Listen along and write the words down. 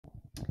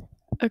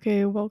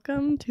Okay,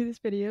 welcome to this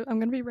video. I'm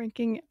gonna be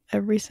ranking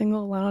every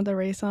single Lana Del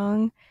Rey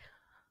song.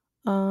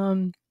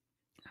 Um,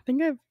 I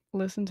think I've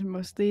listened to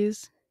most of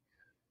these,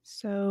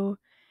 so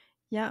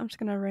yeah, I'm just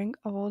gonna rank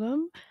all of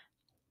them.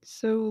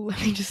 So let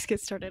me just get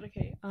started.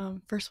 Okay,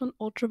 first one,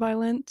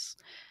 Ultraviolence.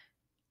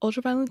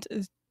 Ultraviolence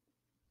is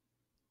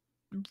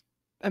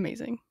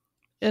amazing.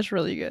 It's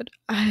really good.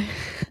 I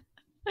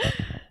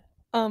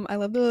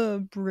love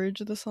the bridge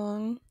of the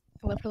song.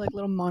 I love her like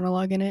little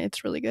monologue in it.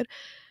 It's really good.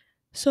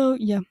 So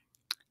yeah,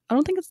 I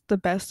don't think it's the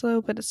best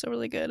though, but it's still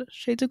really good.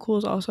 Shades of Cool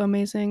is also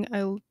amazing.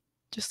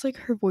 Just like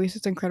her voice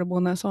is incredible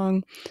in that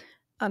song.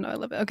 I know, I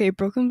love it. Okay,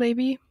 Broken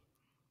Baby.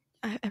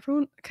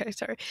 Everyone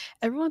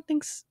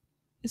thinks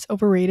it's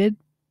overrated,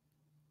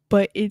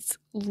 but it's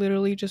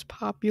literally just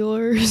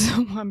popular.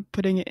 So I'm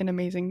putting it in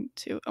amazing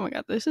too. Oh my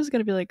god, this is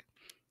gonna be like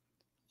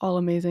all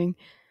amazing.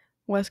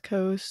 West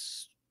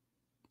Coast.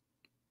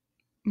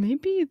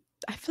 Maybe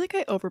I feel like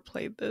I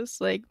overplayed this.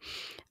 Like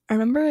I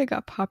remember it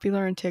got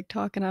popular on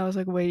TikTok, and I was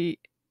like, wait,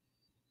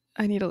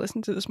 I need to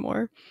listen to this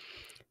more.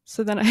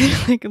 So then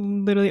I like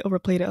literally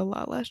overplayed it a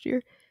lot last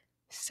year.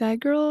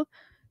 Sad Girl,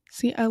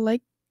 see, I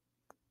like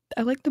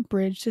the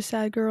bridge to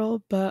Sad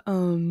Girl, but I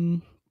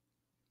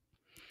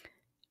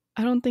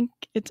don't think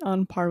it's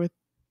on par with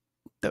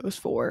those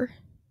four.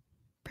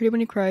 Pretty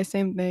When You Cry,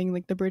 same thing.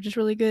 Like the bridge is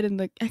really good, and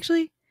like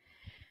actually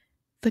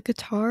the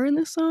guitar in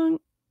this song,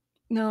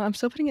 no, I'm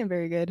still putting it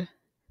very good.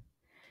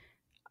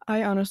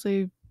 I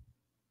honestly,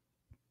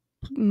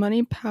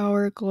 Money,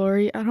 Power,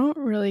 Glory, I don't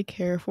really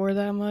care for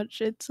that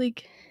much. It's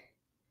like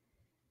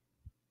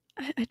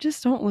I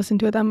just don't listen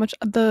to it that much.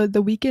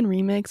 The Weekend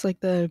remix, like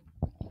the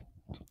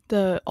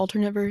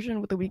alternate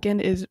version with the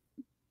Weekend is,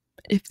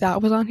 if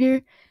that was on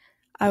here,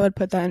 I would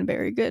put that in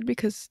very good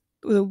because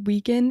the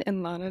Weekend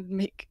and Lana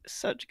make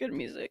such good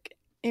music,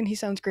 and he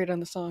sounds great on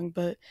the song.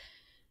 But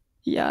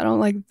yeah, I don't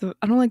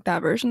like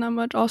that version that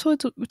much. Also,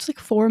 it's like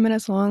 4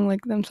 minutes long. Like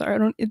I'm sorry, I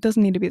don't. It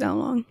doesn't need to be that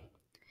long.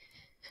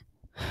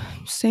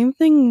 Same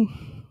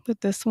thing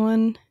with this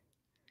one.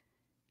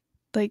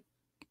 Like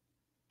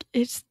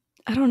it's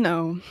I don't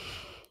know.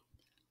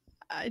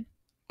 I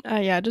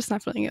yeah, just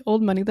not feeling it.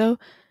 Old Money though,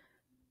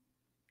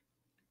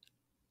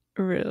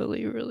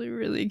 really, really,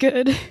 really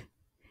good.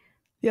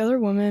 The Other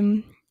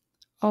Woman,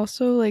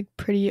 also like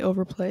pretty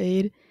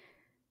overplayed.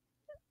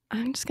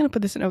 I'm just gonna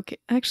put this in okay.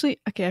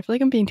 Actually, okay, I feel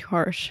like I'm being too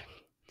harsh.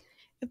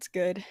 It's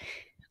good.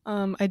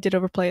 I did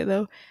overplay it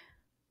though.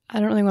 I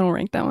don't really want to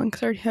rank that one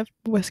because I already have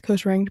West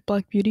Coast ranked.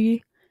 Black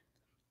Beauty,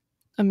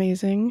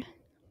 amazing.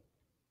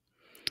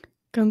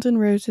 Guns N'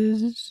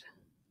 Roses.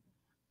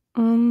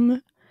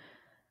 Um,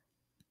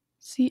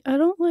 see, I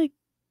don't like.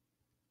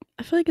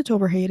 I feel like it's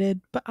overhated,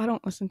 but I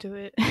don't listen to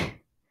it.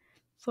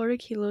 Florida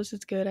Kilos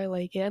is good. I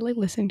like it. I like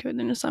listening to it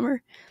in the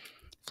summer.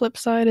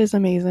 Flipside is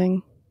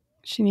amazing.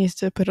 She needs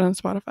to put it on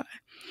Spotify.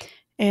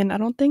 And I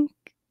don't think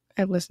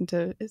I've listened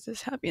to Is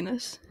This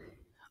Happiness.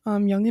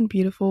 Young and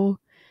Beautiful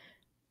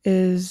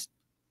is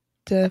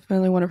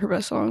definitely one of her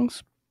best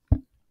songs.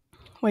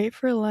 Wait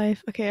for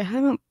Life. Okay, I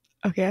haven't.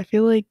 Okay, I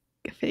feel like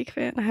a fake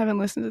fan. I haven't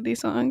listened to these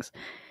songs.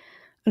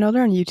 I know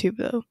they're on YouTube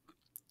though.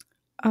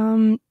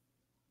 Um,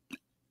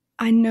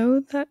 I know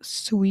that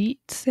Sweet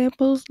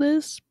samples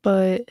this,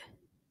 but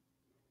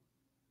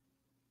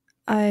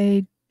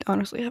I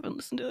honestly haven't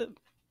listened to it.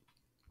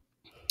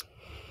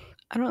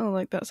 I don't really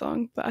like that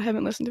song, but I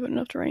haven't listened to it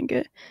enough to rank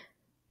it.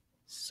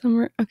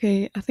 Summer.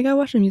 Okay, I think I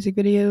watched a music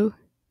video,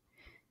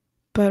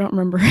 but I don't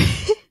remember.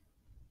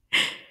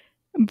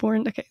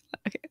 Born. Okay,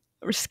 okay.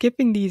 We're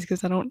skipping these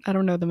because I don't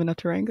know them enough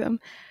to rank them.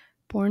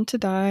 Born to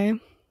Die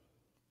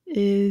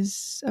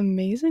is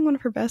amazing. One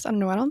of her best. I don't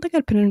know. I don't think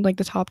I'd put it in like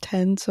the top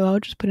 10, so I'll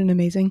just put in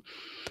amazing.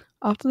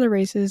 Off to the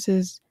Races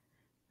is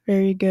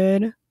very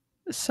good.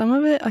 Some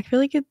of it, I feel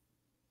like it.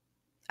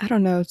 I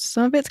don't know.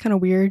 Some of it's kind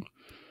of weird.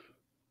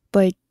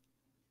 Like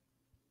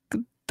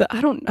I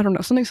don't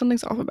know.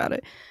 Something's off about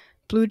it.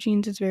 Blue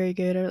Jeans is very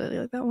good. I really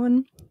like that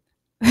one.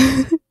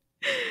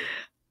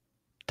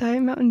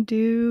 Diet Mountain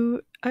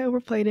Dew. I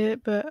overplayed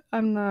it, but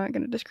I'm not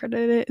gonna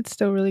discredit it. It's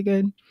still really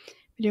good.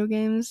 Video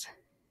games.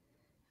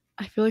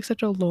 I feel like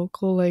such a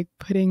local, like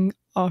putting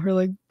all her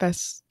like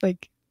best,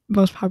 like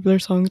most popular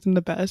songs in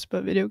the best,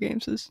 but video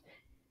games is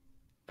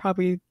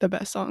probably the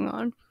best song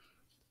on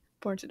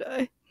Born to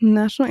Die.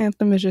 National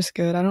Anthem is just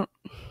good.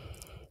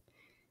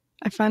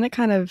 I find it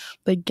kind of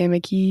like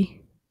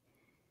gimmicky,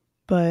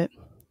 but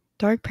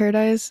Dark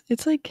Paradise,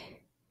 it's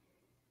like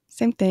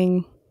same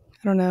thing.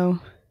 I don't know.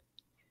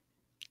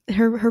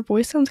 Her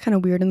voice sounds kind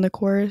of weird in the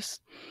chorus.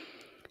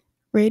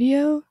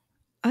 Radio,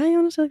 I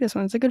honestly like this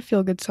one. It's a good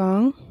feel good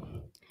song.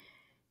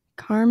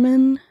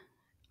 Carmen,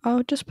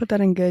 I'll just put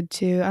that in good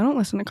too. I don't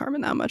listen to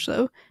Carmen that much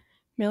though. $1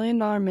 Million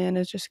Man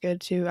is just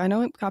good too. I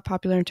know it got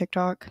popular on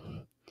TikTok,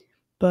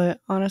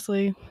 but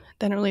honestly,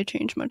 didn't really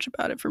change much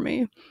about it for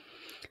me.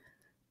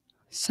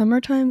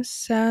 Summertime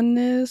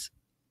Sadness,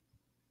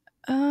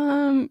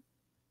 um,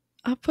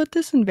 I'll put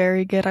this in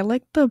very good. I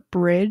like the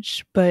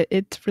bridge, but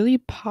it's really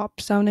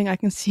pop sounding. I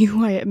can see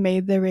why it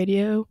made the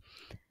radio.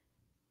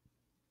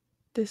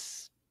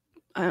 This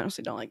I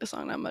honestly don't like the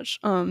song that much.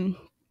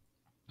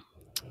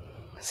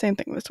 Same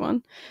thing with this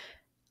one.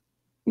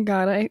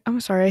 God, I'm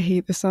sorry, I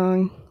hate the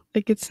song.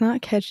 Like, it's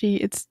not catchy.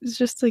 It's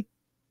just like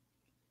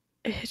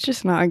it's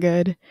just not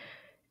good.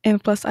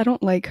 And plus, I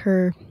don't like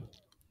her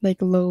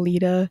like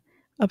Lolita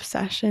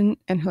obsession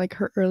and like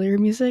her earlier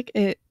music.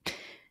 It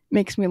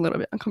makes me a little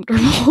bit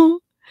uncomfortable.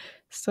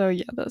 So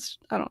yeah, that's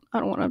I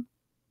don't want to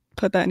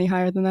put that any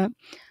higher than that.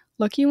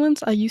 Lucky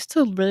Ones, I used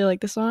to really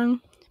like the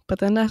song, but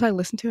then as I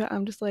listen to it,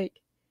 I'm just like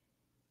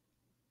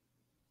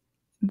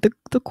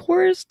the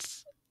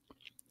chorus.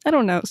 I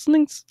don't know.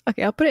 Something's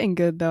okay. I'll put it in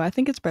good though. I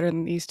think it's better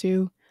than these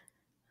two.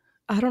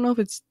 I don't know if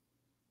it's.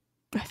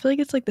 I feel like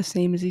it's like the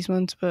same as these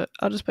ones, but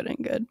I'll just put it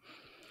in good.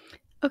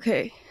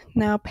 Okay,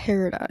 now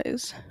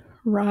Paradise.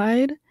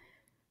 Ride.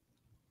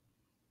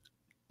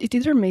 It's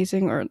either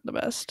amazing or the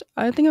best.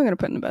 I think I'm gonna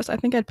put in the best. I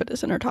think I'd put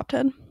this in our top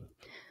 10.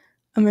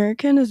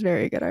 American is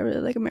very good. I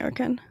really like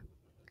American.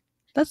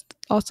 That's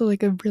also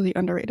like a really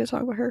underrated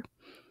song by her.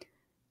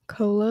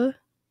 Cola.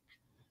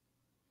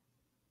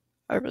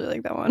 I really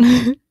like that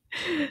one.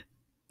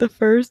 The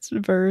first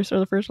verse or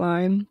the first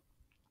line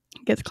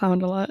gets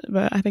clowned a lot,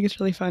 but I think it's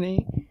really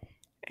funny,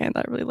 and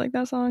I really like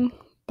that song.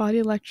 Body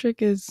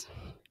Electric is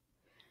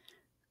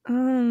I'll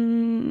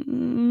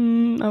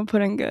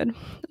put in good.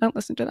 I don't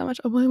listen to it that much.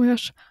 Oh my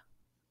gosh,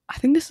 I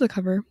think this is a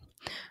cover.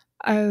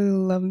 I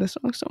love this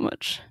song so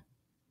much.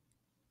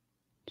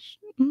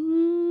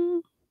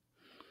 Mm,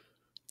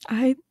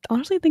 I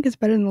honestly think it's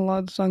better than a lot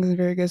of the songs. Is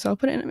very good, so I'll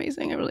put it in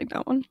amazing. I really like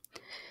that one.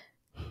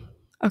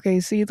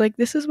 Okay, see, like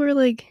this is where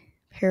like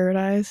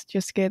Paradise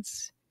just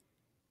gets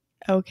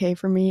okay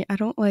for me. I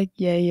don't like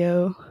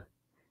Yayo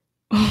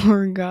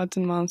or Gods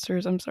and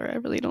Monsters. I'm sorry, I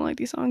really don't like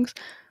these songs.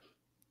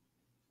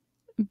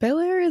 Bel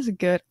Air is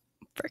good.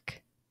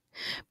 Frick.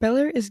 Bel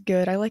Air is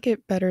good. I like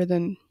it better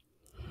than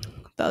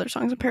the other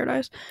songs of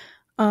Paradise.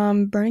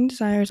 Burning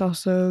Desire is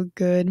also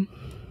good.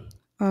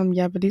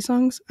 Yeah, but these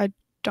songs I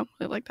don't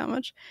really like that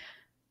much.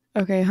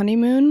 Okay,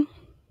 Honeymoon.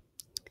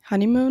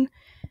 Honeymoon,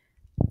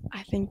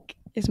 I think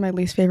is my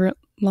least favorite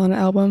Lana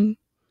album.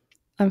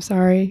 I'm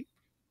sorry.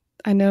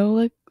 I know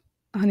like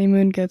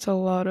Honeymoon gets a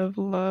lot of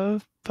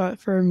love, but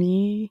for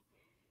me,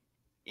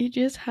 it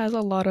just has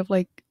a lot of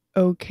like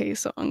okay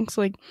songs.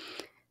 Like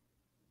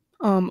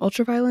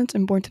Ultraviolence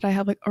and Born to Die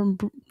have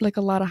like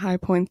a lot of high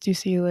points you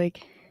see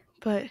like,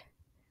 but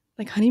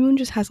like Honeymoon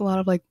just has a lot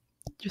of like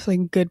just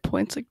like good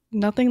points, like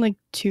nothing like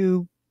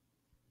too,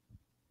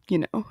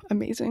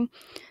 amazing.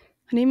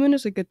 Honeymoon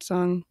is a good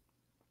song.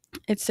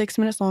 It's 6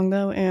 minutes long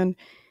though, and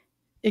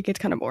it gets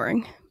kind of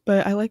boring.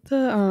 But I like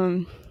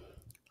the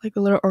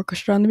little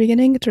orchestra in the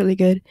beginning. It's really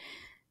good.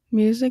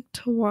 Music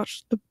to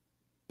watch.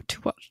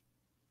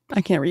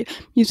 I can't read.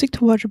 Music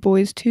to watch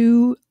boys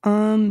to.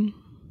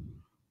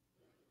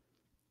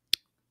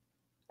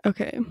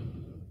 Okay.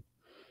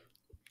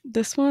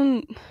 This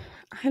one,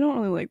 I don't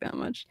really like that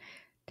much.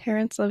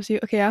 Terrence Loves You.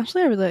 Okay,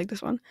 actually, I really like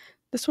this one.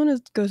 This one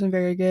goes in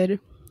very good.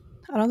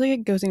 I don't think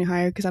it goes any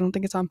higher because I don't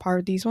think it's on par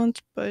with these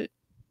ones, but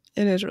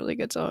it is a really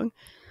good song.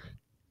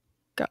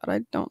 God,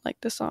 I don't like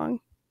this song.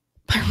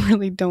 I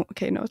really don't.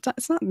 Okay, no, it's not.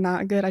 It's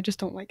not good. I just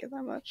don't like it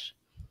that much.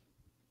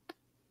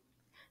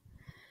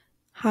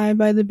 High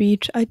by the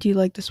Beach. I do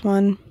like this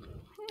one.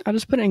 I'll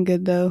just put it in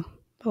good though.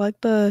 I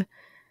like the.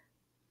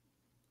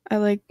 I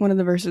like one of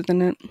the verses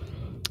in it.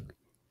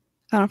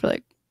 I don't feel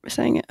like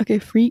saying it. Okay,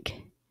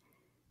 Freak.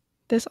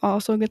 This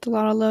also gets a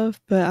lot of love,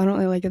 but I don't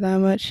really like it that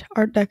much.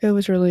 Art Deco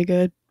was really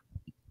good.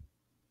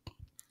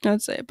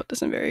 I'd say I put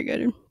this in very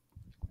good.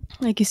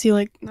 Like you see,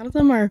 like none of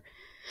them are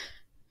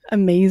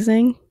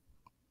amazing,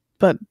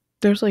 but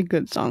there's like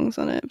good songs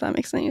on it. If that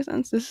makes any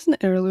sense. This is an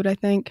interlude, I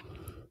think.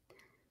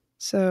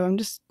 So I'm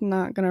just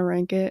not gonna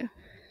rank it.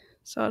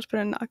 So I'll just put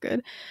it in not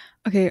good.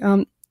 Okay,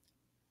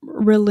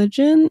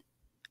 Religion.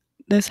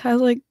 This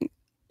has like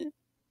I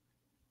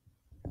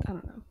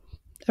don't know.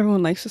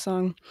 Everyone likes the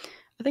song.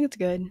 I think it's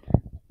good.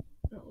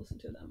 I don't listen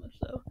to it that much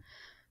though.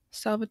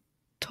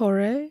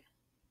 Salvatore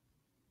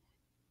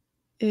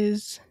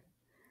is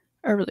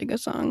a really good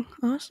song.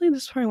 Honestly,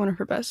 this is probably one of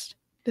her best.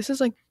 This is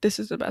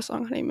the best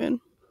song, Honeymoon.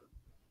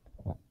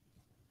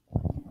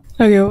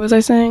 Okay, what was I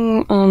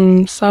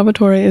saying?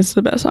 Salvatore is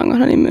the best song on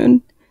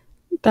Honeymoon.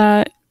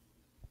 That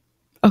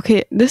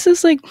okay, this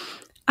is like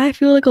I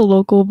feel like a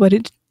local, but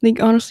it's like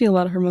honestly a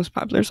lot of her most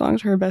popular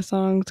songs are her best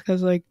songs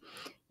because like,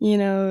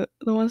 the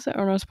ones that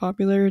are most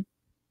popular,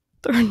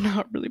 they're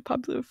not really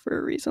popular for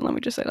a reason. Let me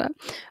just say that.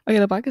 Okay,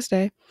 The Blackest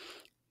Day.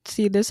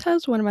 See, this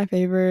has one of my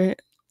favorite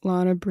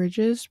Lana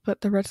bridges, but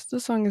the rest of the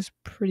song is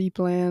pretty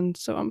bland,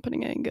 so I'm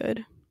putting it in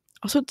good.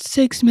 Also, it's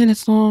 6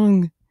 minutes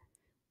long.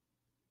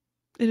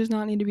 It does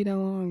not need to be that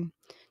long.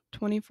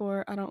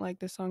 24, I don't like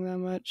this song that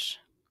much.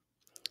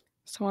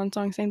 Swan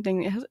Song, same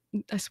thing. It has,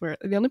 I swear,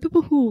 the only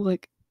people who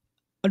like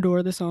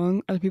adore the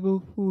song are the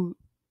people who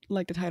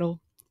like the title.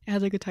 It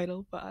has like a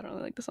title, but I don't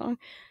really like the song.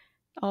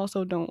 I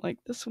also don't like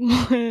this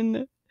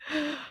one.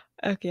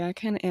 Okay, I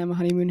kind of am a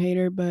Honeymoon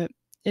hater, but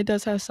it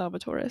does have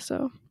Salvatore,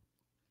 so.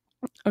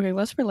 Okay,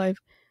 Lust for Life.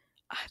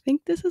 I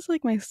think this is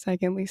like my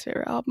second least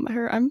favorite album by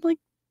her. I'm like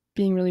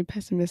being really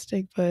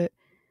pessimistic, but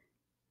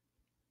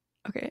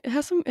okay, it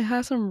has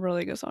some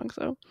really good songs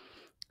though.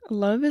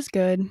 Love is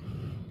good.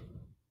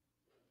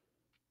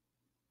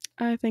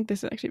 I think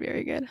this is actually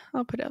very good.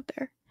 I'll put it out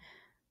there.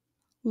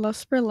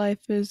 Lust for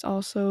Life is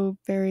also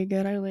very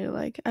good. I really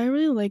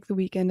like The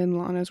Weeknd and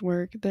Lana's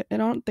work.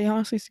 They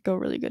honestly go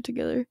really good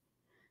together.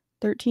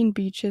 13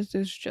 Beaches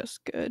is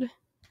just good.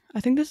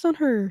 I think this is on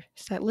her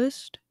set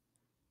list,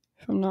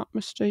 if I'm not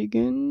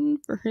mistaken,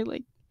 for her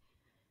like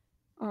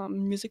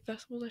music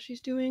festival that she's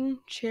doing.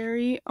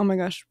 Cherry. Oh my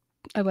gosh,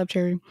 I love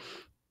Cherry.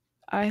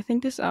 I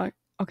think this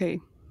okay.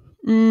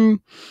 Mm,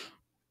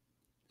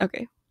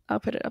 okay, I'll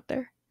put it up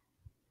there.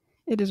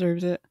 It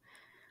deserves it.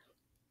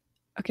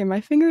 Okay,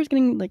 my finger is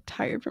getting like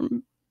tired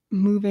from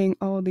moving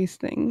all these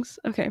things.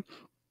 Okay,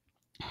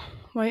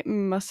 White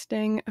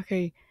Mustang.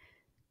 Okay,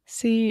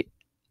 see,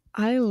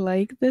 I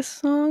like this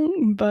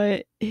song,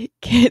 but it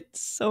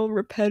gets so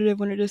repetitive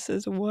when it just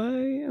says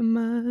 "White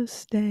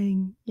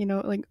Mustang,"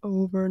 like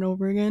over and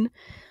over again.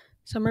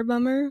 Summer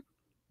Bummer.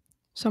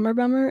 Summer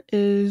Bummer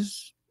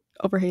is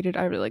overhated.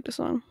 I really like the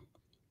song.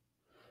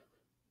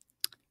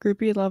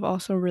 Groupie Love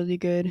also really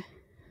good.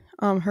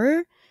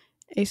 Her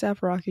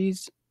ASAP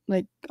Rocky's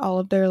like all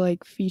of their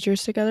like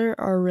features together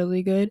are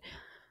really good.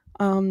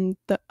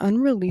 The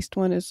unreleased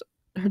one is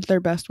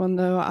their best one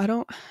though. I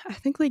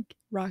think like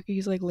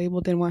Rocky's like label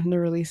didn't want him to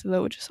release it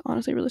though, which is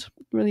honestly really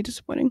really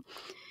disappointing.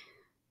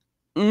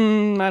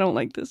 I don't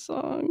like this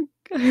song.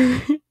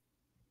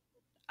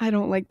 I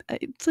don't like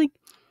it's like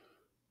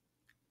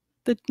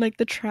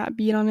the trap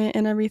beat on it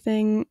and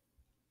everything.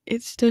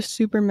 It's just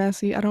super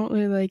messy. I don't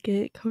really like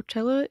it.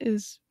 Coachella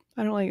is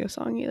I don't like this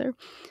song either.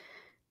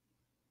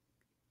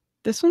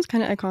 This one's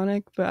kind of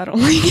iconic, but I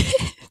don't like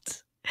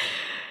it.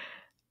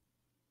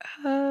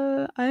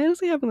 I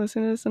honestly haven't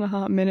listened to this in a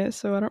hot minute,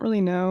 so I don't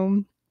really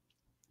know.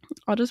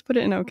 I'll just put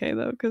it in okay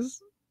though,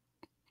 because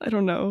I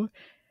don't know.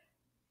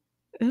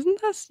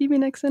 Isn't that Stevie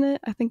Nicks in it?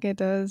 I think it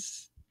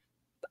does.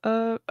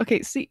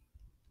 Okay, see,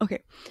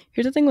 okay.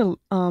 Here's the thing with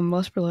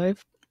Lust for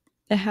Life.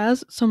 It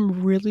has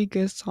some really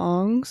good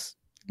songs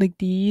like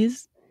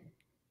these,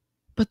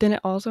 but then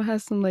it also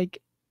has some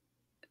like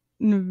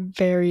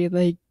very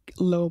like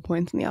low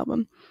points in the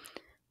album.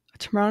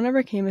 Tomorrow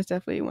Never Came is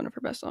definitely one of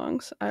her best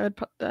songs. I would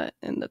put that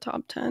in the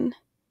top 10.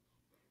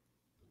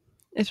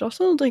 It's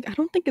also like I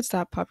don't think it's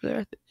that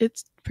popular.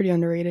 It's pretty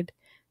underrated.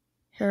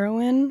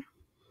 Heroin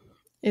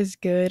is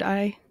good.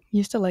 I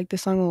used to like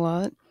this song a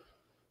lot,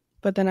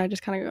 but then I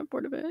just kind of got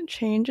bored of it.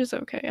 Change is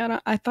okay.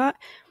 I thought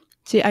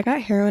see I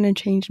got Heroin and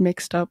Change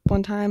mixed up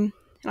one time,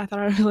 and I thought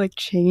I would like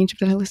Change,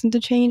 but then I listened to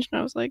Change and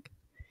I was like,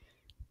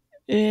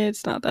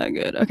 it's not that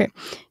good. Okay,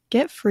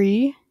 Get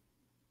Free,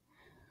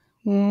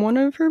 one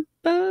of her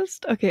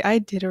best. Okay, I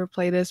did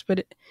replay this,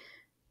 but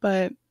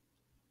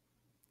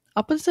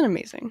I'll put this in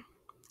amazing.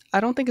 I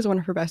don't think it's one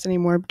of her best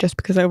anymore just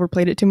because I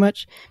overplayed it too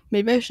much.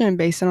 Maybe I shouldn't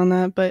base it on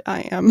that, but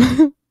I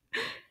am.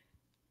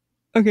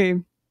 Okay,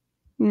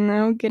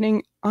 now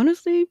getting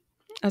honestly,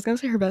 I was gonna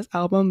say her best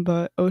album,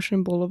 but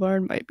Ocean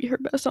Boulevard might be her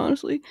best,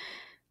 honestly.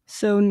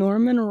 So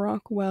Norman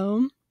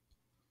Rockwell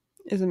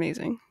is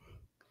amazing.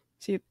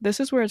 See, this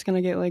is where it's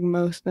gonna get like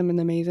most of them in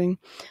amazing.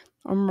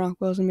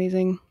 Rockwell is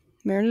amazing.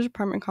 Mariner's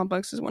Apartment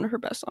Complex is one of her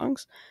best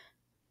songs.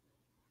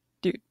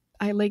 Dude,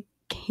 I like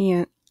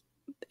can't.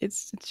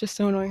 It's just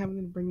so annoying having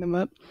to bring them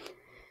up.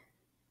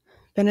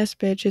 Venice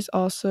Bitch is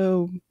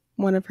also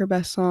one of her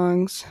best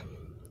songs.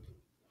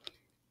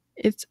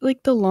 It's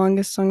like the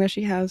longest song that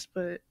she has,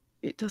 but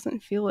it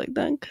doesn't feel like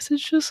that because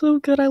it's just so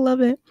good. I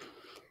love it.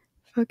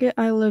 Fuck It,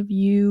 I Love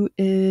You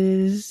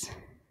is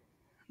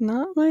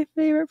not my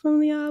favorite from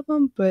the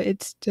album, but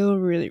it's still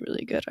really,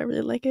 really good. I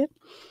really like it.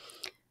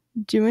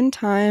 Doing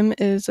Time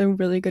is a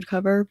really good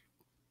cover.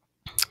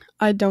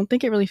 I don't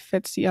think it really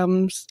fits the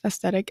album's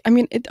aesthetic. I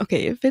mean, it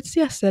fits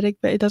the aesthetic,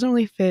 but it doesn't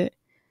really fit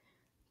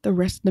the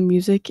rest of the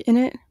music in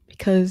it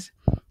because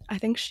I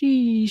think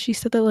she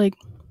said that like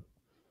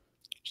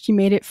she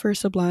made it for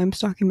Sublime's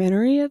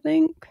documentary, I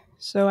think.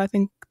 So I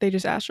think they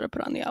just asked her to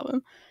put on the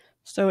album.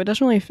 So it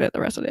doesn't really fit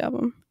the rest of the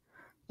album.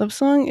 Love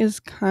Song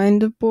is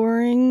kind of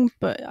boring,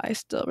 but I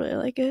still really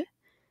like it.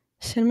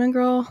 Cinnamon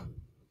Girl,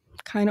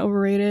 kind of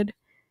overrated.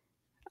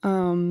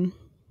 Um,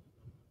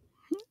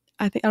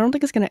 I don't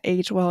think it's gonna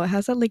age well. It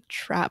has that like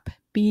trap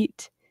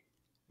beat,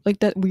 like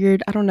that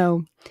weird. I don't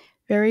know,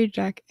 very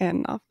Jack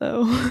Antonoff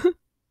though.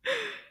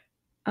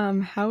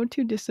 How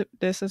to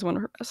This is one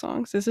of her best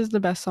songs. This is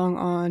the best song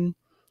on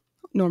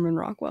Norman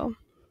Rockwell,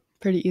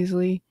 pretty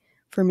easily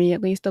for me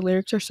at least. The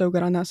lyrics are so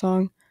good on that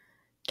song.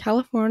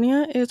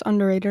 California is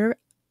underrated.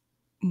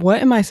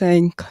 What am I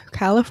saying?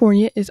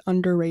 California is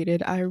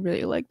underrated. I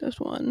really like this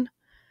one.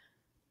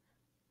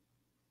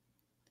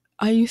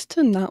 I used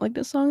to not like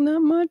this song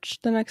that much,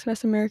 the Next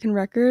Best American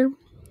Record,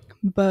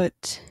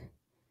 but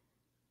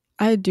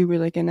I do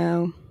really like it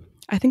now.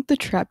 I think the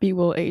trap beat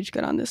will age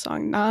good on this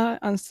song. Not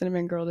on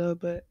Cinnamon Girl though,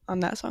 but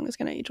on that song it's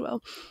gonna age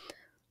well.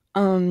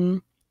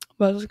 Um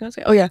what was I gonna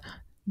say? Oh yeah.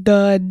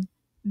 The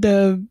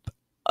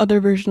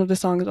other version of the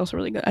song is also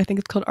really good. I think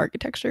it's called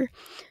Architecture.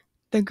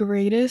 The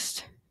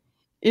Greatest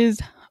is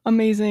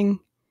amazing.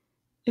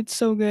 It's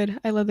so good.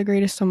 I love The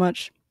Greatest so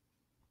much.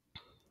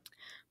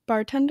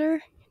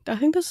 Bartender, I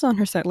think this is on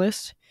her set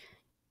list.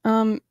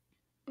 Um,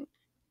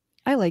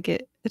 I like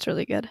it. It's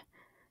really good.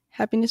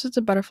 Happiness is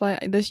a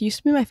Butterfly. This used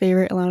to be my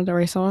favorite Lana Del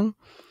Rey song,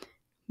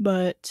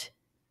 but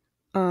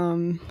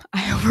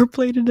I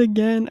overplayed it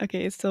again.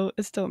 Okay, it's still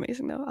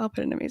amazing though. I'll put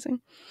it in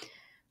amazing.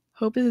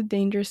 Hope is a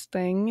Dangerous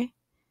Thing.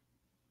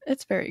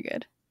 It's very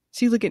good.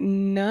 See, look at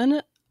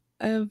none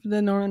of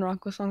the Norman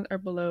Rockwell songs are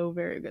below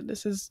very good.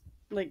 This is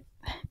like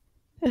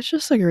it's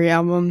just a great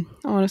album,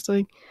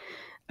 honestly.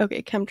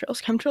 Okay,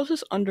 Chemtrails. Chemtrails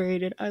is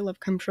underrated. I love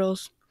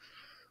Chemtrails.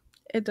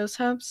 It does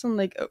have some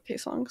like okay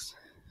songs.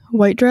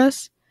 White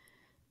Dress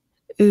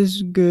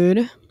is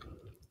good.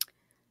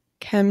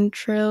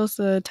 Chemtrails,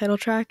 the title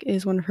track,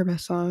 is one of her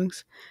best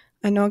songs.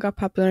 I know it got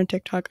popular on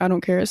TikTok. I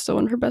don't care. It's still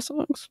one of her best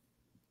songs.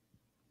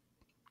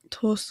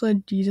 Tulsa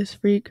Jesus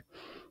Freak.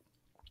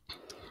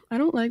 I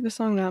don't like the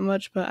song that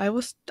much, but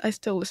I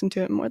still listen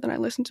to it more than I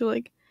listen to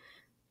like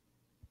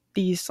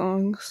these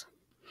songs.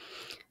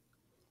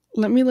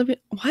 Let Me Live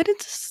It.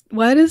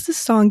 Why does this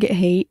song get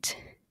hate?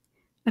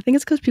 I think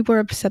it's because people are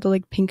upset that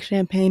like Pink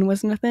Champagne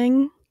wasn't a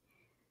thing.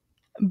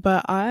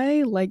 But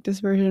I like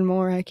this version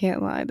more. I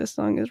can't lie. This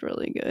song is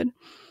really good.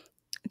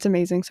 It's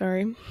amazing.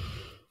 Sorry.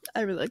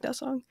 I really like that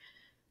song.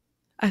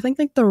 I think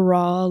like the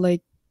raw,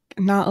 like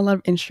not a lot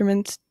of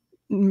instruments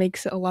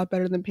makes it a lot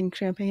better than Pink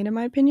Champagne in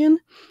my opinion.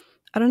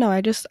 I don't know.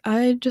 I just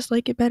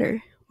like it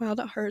better. Wow,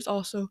 that hurts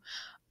also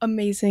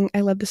amazing.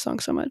 I love this song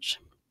so much.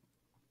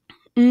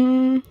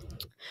 Mm,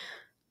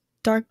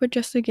 Dark but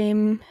Just a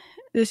Game.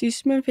 This used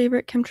to be my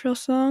favorite Chemtrail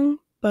song,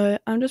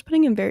 but I'm just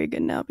putting in very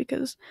good now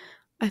because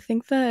I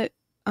think that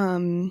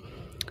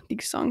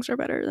these songs are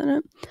better than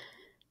it.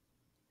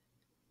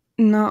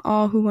 Not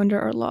All Who Wonder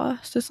Are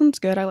Lost. This one's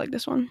good. I like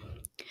this one.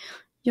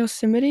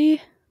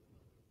 Yosemite.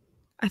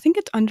 I think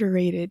it's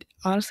underrated.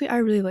 Honestly, I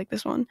really like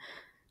this one.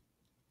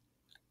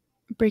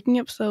 Breaking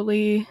Up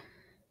Slowly.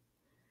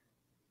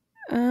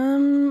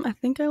 I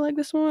think I like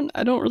this one.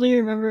 I don't really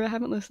remember. I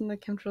haven't listened to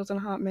Chemtrails in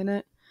a hot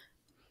minute.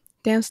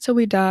 Dance Till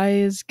We Die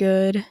is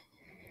good.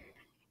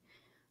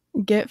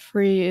 Get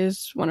Free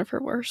is one of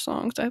her worst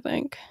songs, I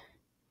think.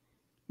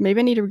 Maybe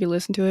I need to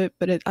re-listen to it,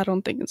 but I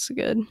don't think it's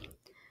good.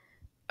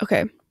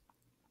 Okay.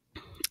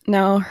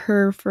 Now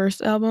her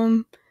first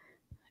album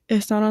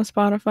is not on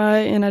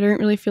Spotify, and I didn't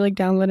really feel like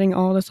downloading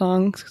all the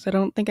songs because I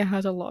don't think it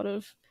has a lot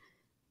of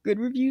good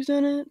reviews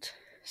in it.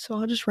 So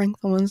I'll just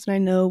rank the ones that I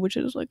know, which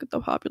is like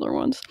the popular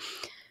ones.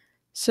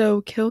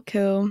 So Kill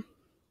Kill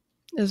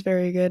is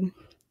very good.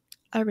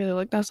 I really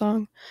like that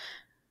song.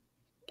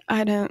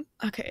 I don't.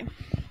 Okay.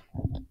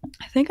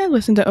 I think I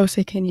listened to Oh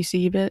Say Can You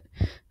See, but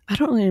I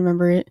don't really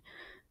remember it.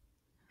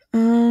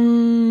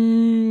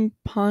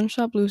 Pawn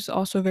Shop Blues is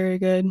also very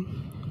good.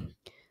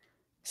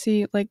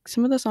 See, like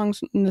some of the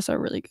songs in this are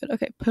really good.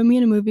 Okay, Put Me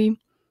in a Movie.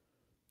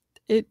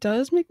 It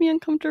does make me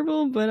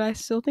uncomfortable, but I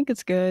still think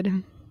it's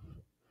good.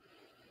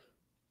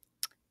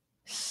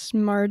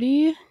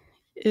 Smarty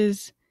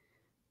is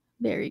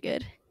very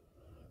good.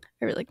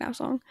 I really like that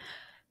song.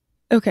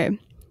 Okay.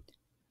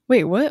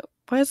 Wait, what?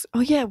 Why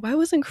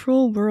wasn't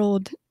Cruel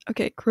World?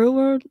 Okay,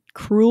 Cruel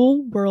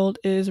World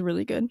is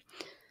really good.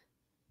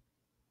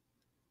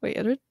 Wait,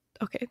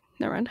 okay,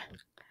 never mind.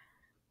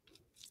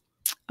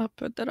 I'll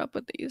put that up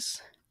with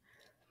these.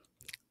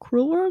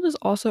 Cruel World is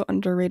also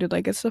underrated.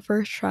 Like it's the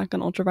first track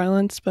on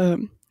Ultraviolence, but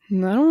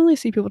I don't really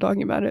see people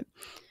talking about it.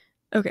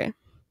 Okay.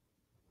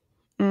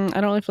 I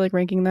don't really feel like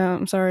ranking that.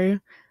 I'm sorry.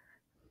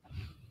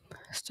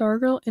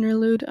 Stargirl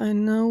Interlude. I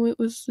know it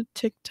was a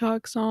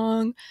TikTok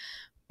song,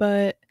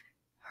 but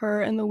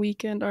her and The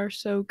Weeknd are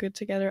so good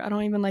together. I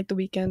don't even like The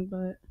Weeknd,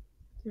 but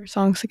their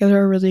songs together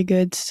are really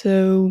good.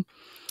 So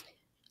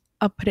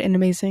I'll put it in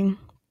amazing.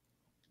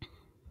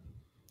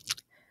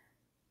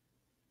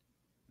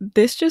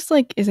 This just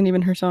like isn't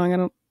even her song. I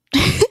don't.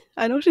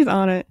 I know she's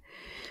on it,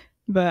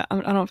 but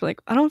I don't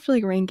feel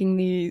like ranking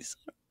these.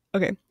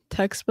 Okay,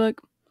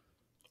 Textbook.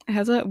 It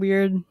has that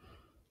weird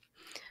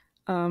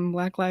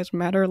Black Lives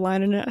Matter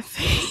line in it. I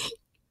think.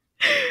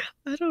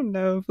 I don't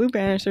know. Blue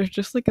Banister is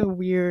just like a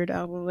weird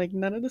album. Like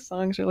none of the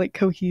songs are like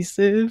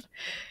cohesive.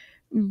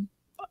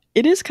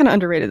 It is kind of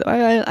underrated though.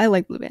 I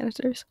like Blue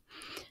Banisters.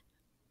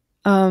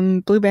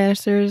 Blue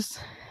Banisters.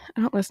 I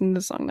don't listen to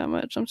this song that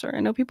much. I'm sorry.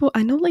 I know people.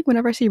 I know like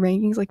whenever I see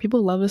rankings, like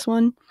people love this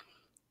one.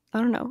 I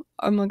don't know.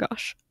 Oh my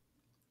gosh.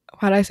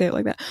 Why did I say it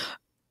like that?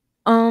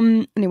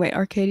 Anyway,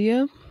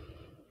 Arcadia.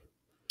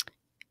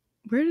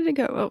 Where did it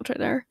go? Oh, it's right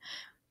there.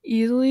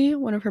 Easily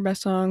one of her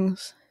best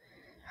songs.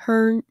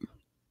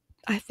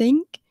 I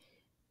think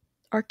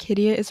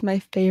Arcadia is my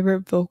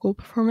favorite vocal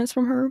performance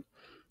from her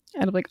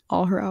out of like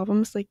all her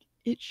albums. Like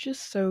it's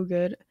just so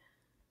good.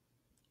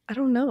 I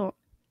don't know.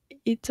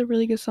 It's a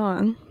really good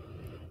song.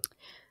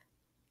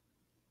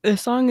 The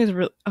song is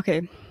real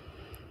okay.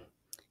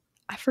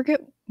 I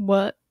forget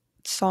what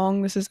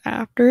song this is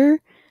after,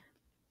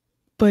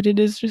 but it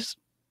is just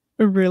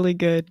really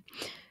good.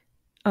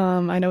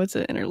 I know it's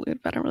an interlude,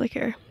 but I don't really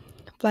care.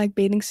 Black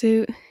Bathing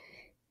Suit.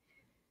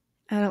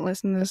 I don't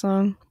listen to the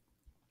song.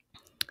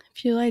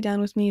 If You Lie Down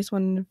With Me is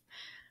one of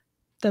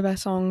the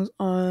best songs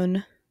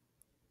on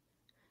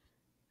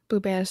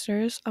Blue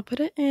Banisters. I'll put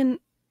it in,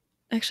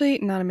 actually,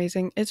 not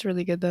amazing. It's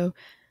really good though.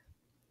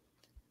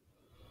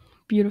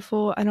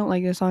 Beautiful. I don't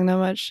like this song that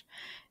much.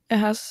 It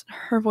has,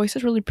 her voice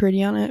is really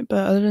pretty on it,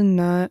 but other than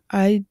that,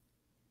 I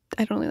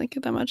don't really like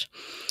it that much.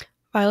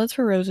 Violets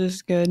for Roses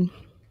is good.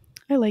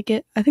 I like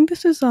it. I think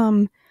this is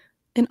an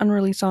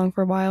unreleased song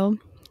for a while.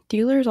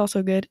 Dealer is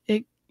also good.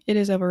 It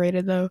is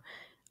overrated though.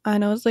 I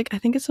know it's like, I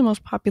think it's the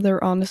most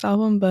popular on this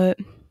album, but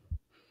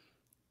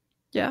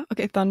yeah.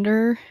 Okay,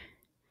 Thunder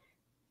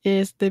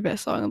is the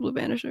best song on Blue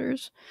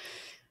Banisters.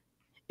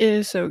 It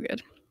is so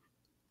good.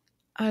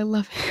 I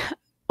love it.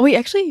 Oh wait,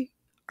 actually,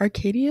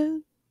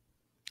 Arcadia?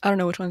 I don't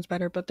know which one's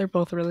better, but they're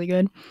both really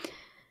good.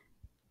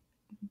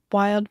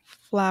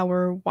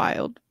 Wildflower,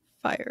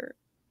 Wildfire.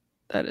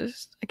 That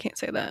is, I can't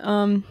say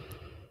that.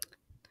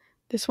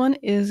 This one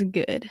is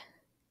good.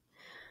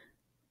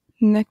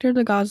 Nectar of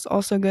the Gods is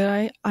also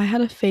good. I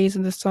had a phase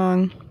of this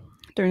song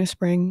during the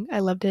spring. I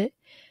loved it.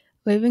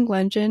 Living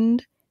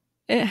Legend.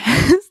 It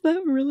has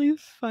that really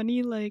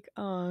funny like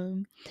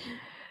thing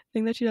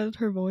that she does with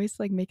her voice,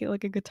 like make it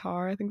like a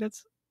guitar. I think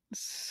that's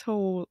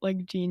so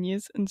like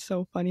genius and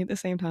so funny at the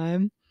same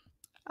time.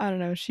 I don't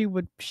know. She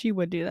would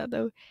do that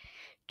though.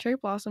 Cherry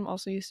Blossom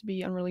also used to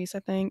be unreleased, I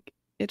think.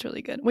 It's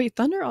really good. Wait,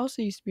 Thunder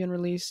also used to be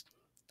unreleased.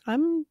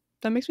 I'm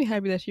That makes me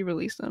happy that she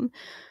released them.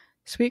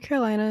 Sweet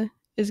Carolina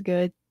is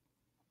good.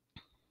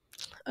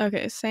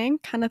 Okay, same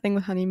kind of thing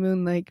with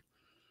Honeymoon. Like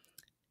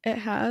it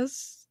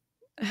has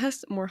it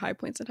has more high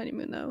points than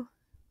Honeymoon though.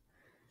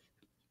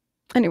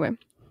 Anyway,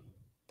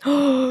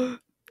 her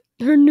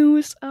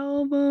newest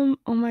album.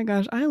 Oh my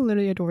gosh, I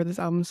literally adore this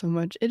album so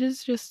much. It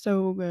is just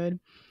so good.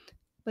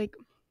 Like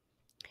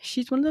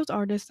she's one of those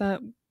artists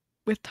that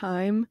with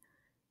time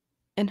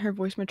and her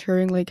voice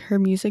maturing, like her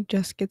music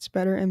just gets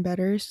better and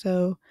better.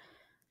 So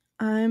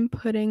I'm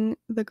putting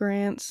The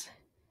Grants.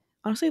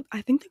 Honestly,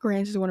 I think The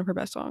Grants is one of her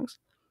best songs.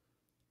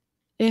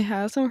 It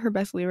has some of her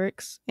best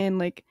lyrics and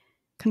like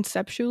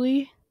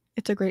conceptually,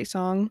 it's a great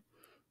song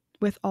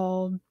with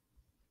all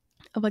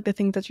of like the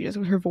things that she does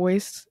with her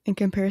voice in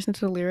comparison to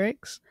the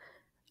lyrics.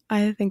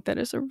 I think that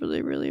is a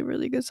really, really,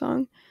 really good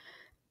song.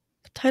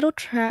 The title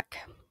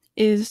track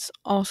is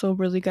also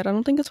really good. I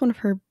don't think it's one of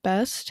her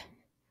best,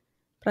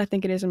 but I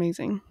think it is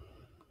amazing.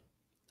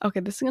 Okay,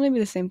 this is gonna be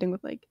the same thing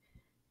with like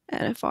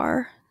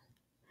NFR.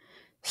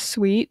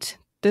 Sweet.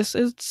 This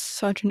is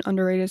such an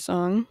underrated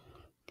song.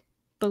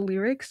 The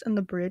lyrics and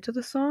the bridge of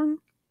the song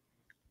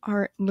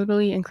are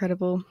literally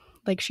incredible.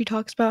 Like she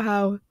talks about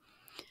how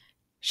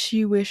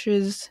she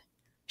wishes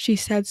she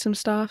said some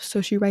stuff, so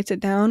she writes it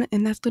down,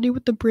 and that's literally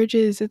what the bridge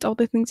is. It's all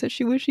the things that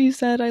she wished she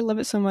said. I love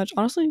it so much.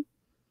 Honestly,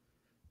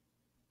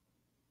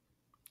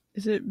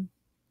 is it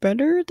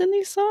better than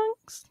these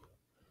songs?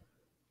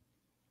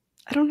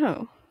 I don't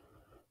know.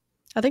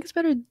 I think it's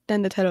better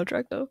than the title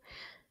track though.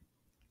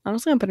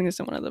 Honestly, I'm putting this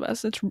in one of the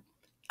best.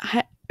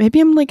 Maybe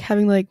I'm like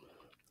having like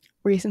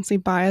recency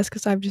bias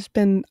because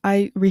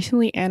I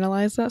recently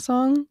analyzed that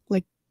song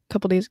like a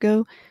couple days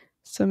ago,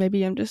 so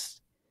maybe I'm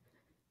just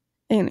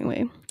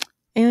anyway.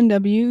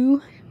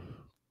 A&W,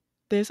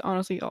 this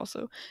honestly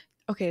also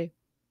okay.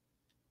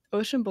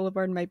 Ocean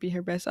Boulevard might be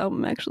her best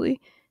album actually.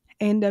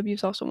 A&W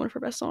is also one of her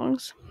best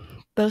songs.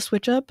 The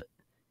switch up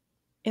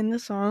in the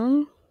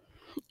song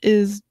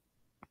is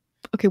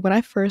okay. When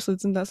I first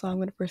listened to that song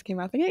when it first came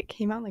out, I think it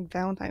came out like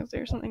Valentine's Day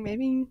or something.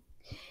 Maybe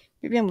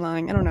I'm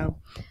lying. I don't know,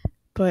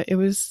 but it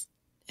was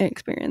an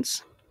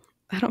experience.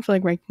 I don't feel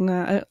like ranking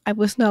that. I've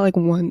listened to that like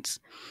once.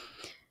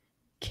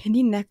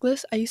 Candy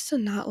Necklace. I used to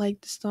not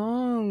like the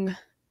song.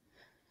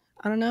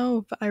 I don't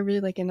know, but I really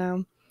like it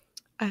now.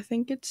 I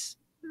think it's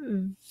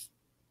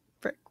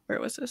frick, where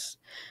was this?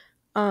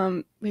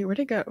 Wait, where'd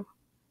it go?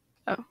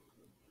 Oh,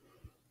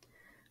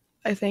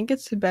 I think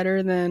it's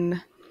better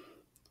than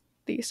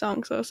these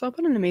songs though. So I'll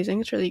put an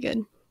amazing. It's really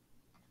good.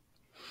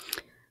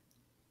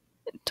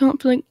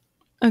 Don't feel like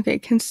okay.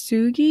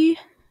 Kintsugi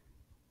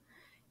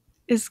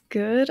is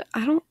good.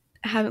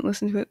 Haven't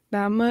listened to it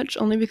that much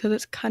only because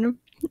it's kind of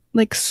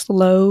like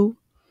slow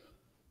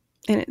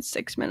and it's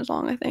 6 minutes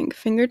long. I think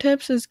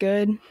Fingertips is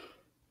good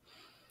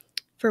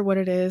for what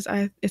it is.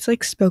 It's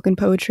like spoken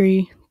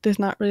poetry. There's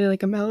not really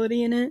like a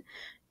melody in it.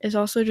 It's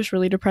also just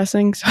really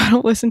depressing, so I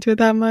don't listen to it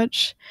that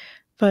much.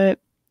 But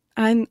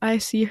I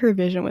see her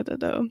vision with it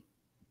though.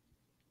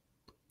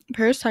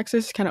 Paris,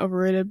 Texas is kind of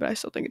overrated, but I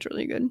still think it's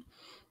really good.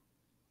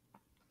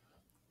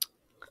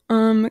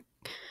 Um,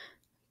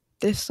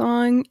 this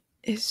song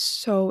is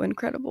so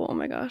incredible. Oh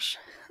my gosh.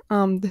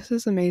 This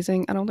is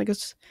amazing. I don't think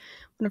it's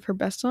one of her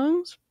best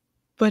songs,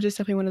 but it's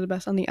definitely one of the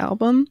best on the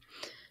album.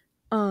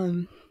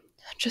 Um,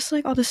 just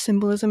like all the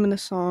symbolism in the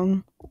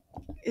song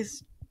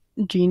is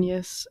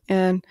genius,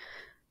 and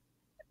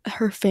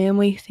her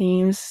family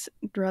themes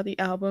throughout the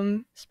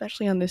album,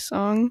 especially on this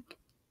song,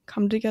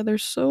 come together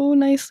so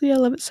nicely. I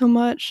love it so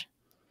much.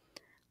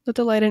 Let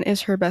the Light In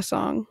is her best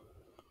song.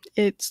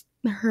 It's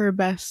her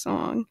best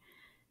song.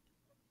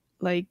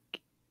 Like,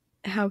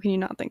 how can you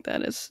not think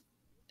that is?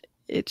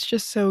 It's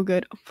just so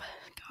good.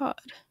 Oh, pod.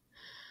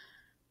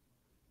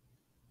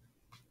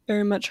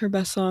 Very much her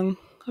best song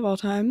of all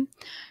time.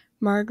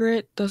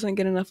 Margaret doesn't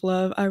get enough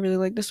love. I really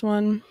like this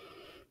one.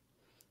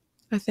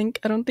 I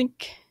don't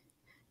think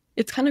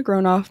it's kind of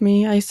grown off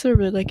me. I used to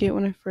really like it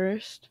when I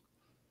first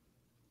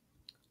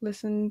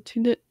listened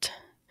to it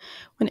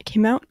when it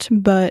came out,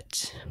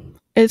 but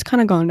it's kind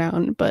of gone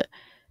down, but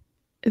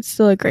it's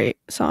still a great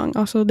song.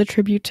 Also, the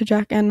tribute to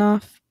Jack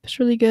Antonoff is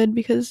really good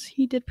because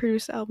he did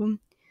produce the album.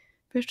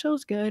 Fishtail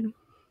is good.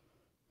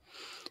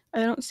 I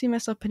don't see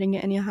myself putting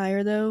it any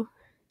higher though.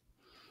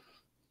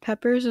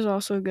 Peppers is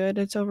also good.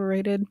 It's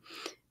overrated.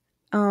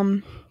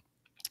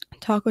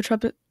 Taco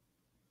Truck.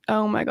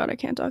 Oh my god, I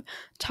can't talk.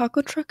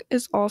 Taco Truck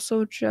is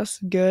also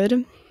just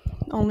good,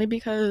 only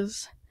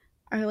because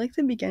I like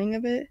the beginning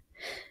of it,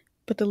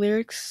 but the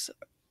lyrics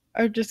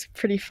are just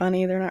pretty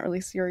funny. They're not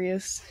really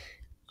serious.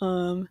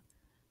 I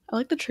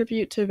like the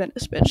tribute to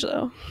Venice Bitch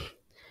though.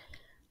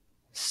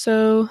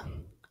 So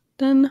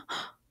then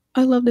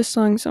I love this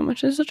song so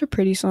much. It's such a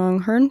pretty song.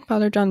 Her and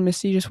Father John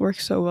Misty just work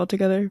so well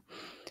together.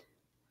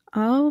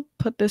 I'll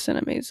put this in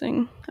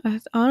amazing. I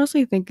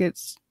honestly think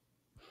it's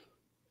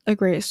a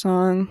great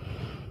song.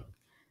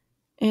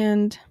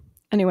 And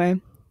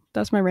anyway,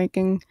 that's my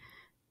ranking.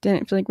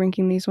 Didn't feel like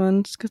ranking these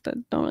ones because I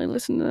don't really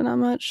listen to them that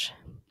much.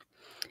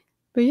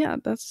 But yeah,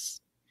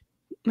 that's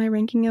my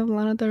ranking of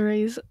Lana Del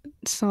Rey's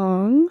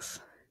songs.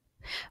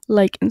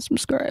 Like and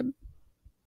subscribe.